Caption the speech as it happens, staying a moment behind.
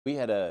We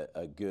had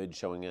a good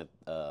showing at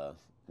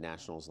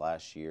Nationals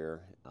last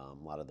year.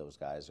 A lot of those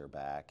guys are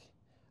back.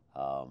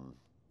 Um,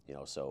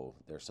 so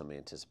there's some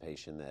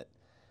anticipation that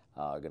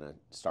going to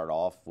start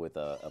off with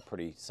a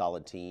pretty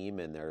solid team,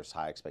 and there's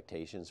high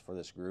expectations for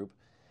this group.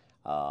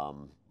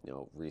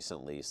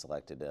 Recently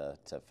selected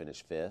to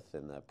finish fifth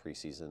in the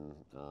preseason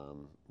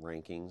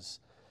rankings.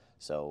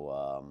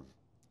 So,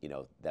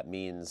 that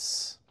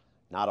means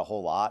not a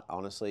whole lot,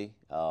 honestly.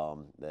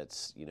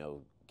 That's,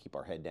 keep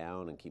our head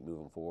down and keep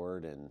moving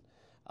forward and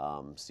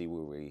see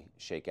where we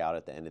shake out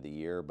at the end of the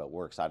year. But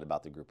we're excited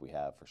about the group we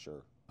have for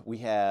sure. We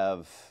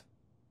have,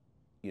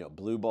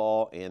 blue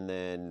ball and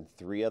then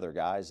three other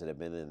guys that have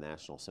been in the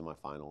national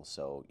semifinals.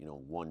 So,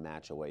 one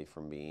match away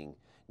from being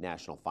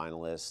national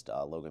finalist.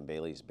 Logan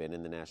Bailey's been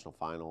in the national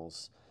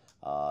finals.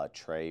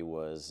 Trey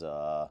was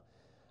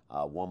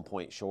 1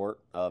 point short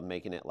of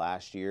making it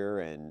last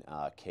year, and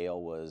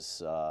Kale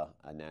was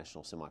a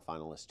national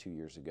semifinalist 2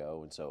 years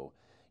ago. And so,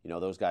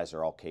 those guys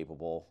are all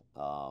capable.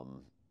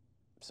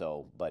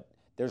 But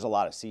there's a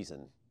lot of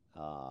season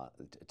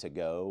to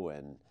go,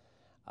 and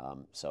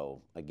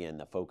so again,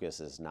 the focus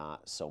is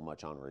not so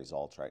much on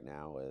results right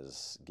now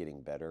as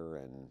getting better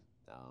and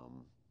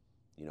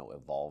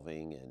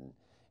evolving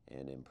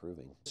and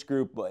improving. This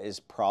group is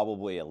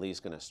probably at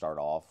least going to start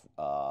off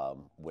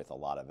with a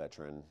lot of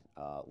veteran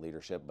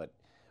leadership, but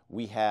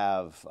we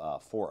have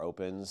 4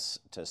 opens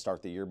to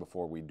start the year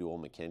before we duel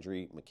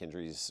McKendree.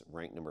 McKendree's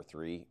ranked number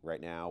 3 right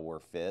now. We're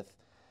 5th.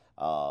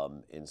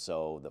 And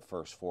so the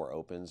first 4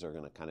 opens are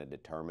going to kind of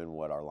determine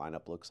what our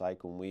lineup looks like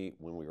when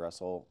we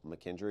wrestle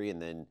McKendree,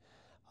 and then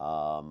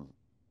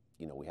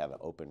we have an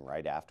open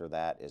right after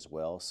that as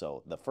well.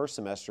 So the first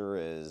semester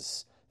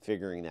is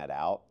figuring that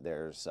out.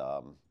 There's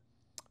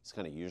it's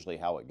kind of usually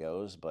how it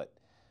goes, but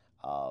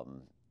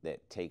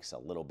that takes a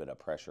little bit of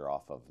pressure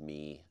off of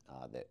me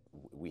that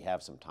we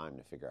have some time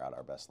to figure out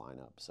our best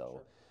lineup.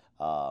 So.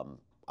 Sure.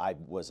 I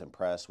was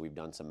impressed. We've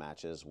done some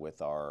matches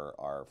with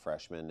our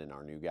freshmen and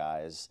our new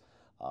guys.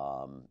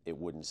 It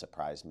wouldn't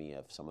surprise me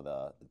if some of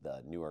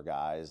the newer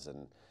guys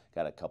and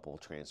got a couple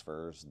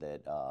transfers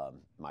that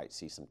might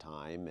see some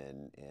time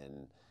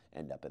and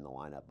end up in the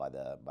lineup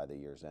by the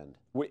year's end.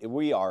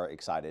 We are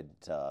excited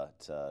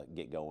to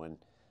get going.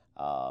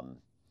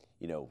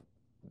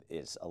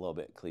 It's a little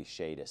bit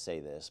cliche to say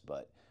this,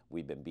 but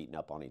we've been beating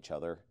up on each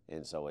other,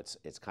 and so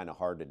it's kind of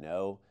hard to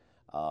know.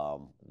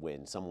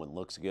 When someone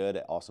looks good,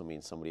 it also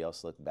means somebody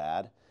else looked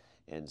bad.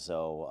 And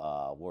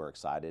so we're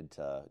excited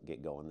to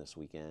get going this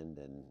weekend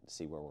and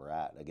see where we're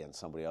at against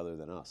somebody other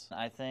than us.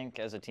 I think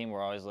as a team,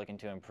 we're always looking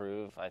to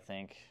improve. I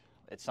think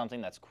it's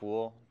something that's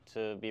cool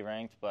to be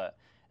ranked, but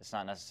it's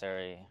not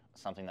necessarily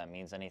something that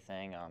means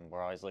anything.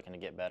 We're always looking to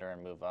get better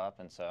and move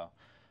up. And so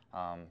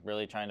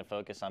really trying to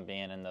focus on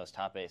being in those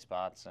top 8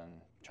 spots and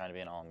trying to be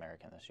an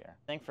All-American this year.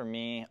 I think for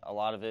me, a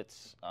lot of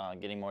it's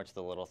getting more to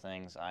the little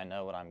things. I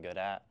know what I'm good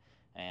at.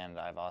 And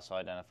I've also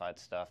identified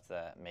stuff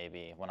that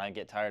maybe when I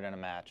get tired in a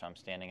match, I'm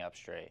standing up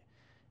straight.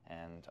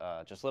 And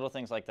just little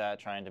things like that,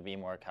 trying to be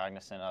more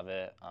cognizant of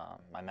it.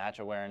 My match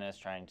awareness,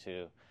 trying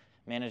to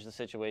manage the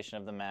situation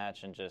of the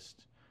match, and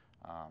just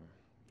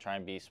try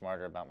and be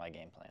smarter about my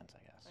game plans, I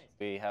guess. Nice.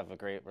 We have a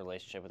great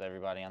relationship with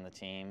everybody on the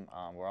team.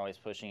 We're always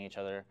pushing each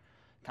other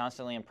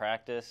constantly in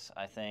practice.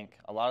 I think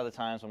a lot of the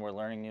times when we're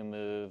learning new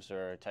moves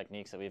or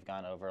techniques that we've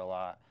gone over a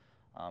lot,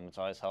 it's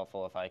always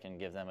helpful if I can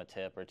give them a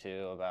tip or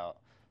two about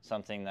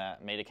something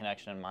that made a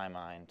connection in my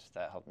mind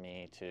that helped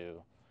me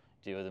to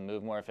do the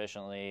move more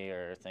efficiently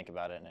or think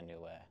about it in a new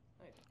way.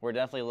 Nice. We're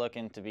definitely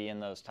looking to be in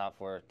those top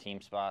 4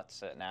 team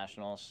spots at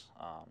Nationals.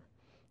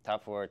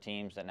 Top 4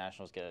 teams at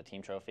Nationals get a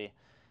team trophy.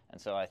 And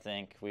so I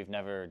think we've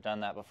never done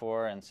that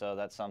before, and so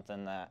that's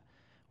something that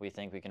we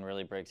think we can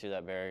really break through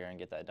that barrier and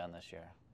get that done this year.